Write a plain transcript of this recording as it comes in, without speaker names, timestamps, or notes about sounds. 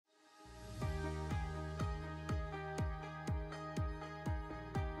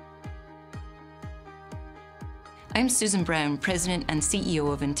I'm Susan Brown, President and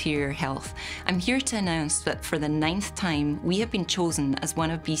CEO of Interior Health. I'm here to announce that for the 9th time, we have been chosen as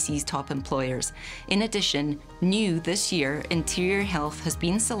one of BC's top employers. In addition, new this year, Interior Health has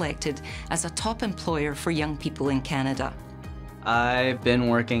been selected as a top employer for young people in Canada. I've been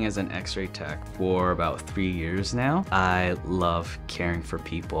working as an X-ray tech for about 3 years now. I love caring for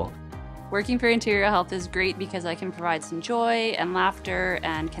people. Working for Interior Health is great because I can provide some joy and laughter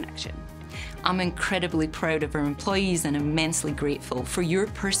and connection. I'm incredibly proud of our employees and immensely grateful for your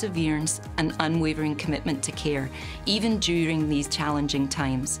perseverance and unwavering commitment to care, even during these challenging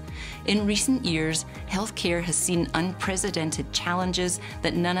times. In recent years, healthcare has seen unprecedented challenges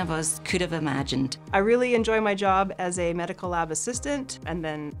that none of us could have imagined. I really enjoy my job as a medical lab assistant and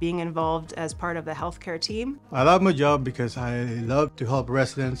then being involved as part of the healthcare team. I love my job because I love to help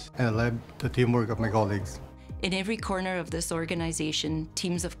residents and I love the teamwork of my colleagues. In every corner of this organisation,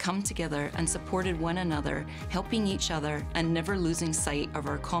 teams have come together and supported one another, helping each other and never losing sight of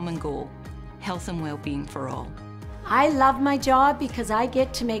our common goal, health and well-being for all. I love my job because I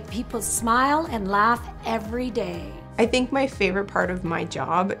get to make people smile and laugh every day. I think my favorite part of my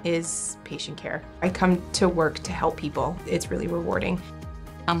job is patient care. I come to work to help people. It's really rewarding.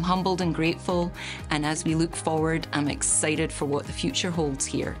 I'm humbled and grateful, and as we look forward, I'm excited for what the future holds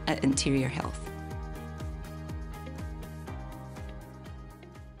here at Interior Health.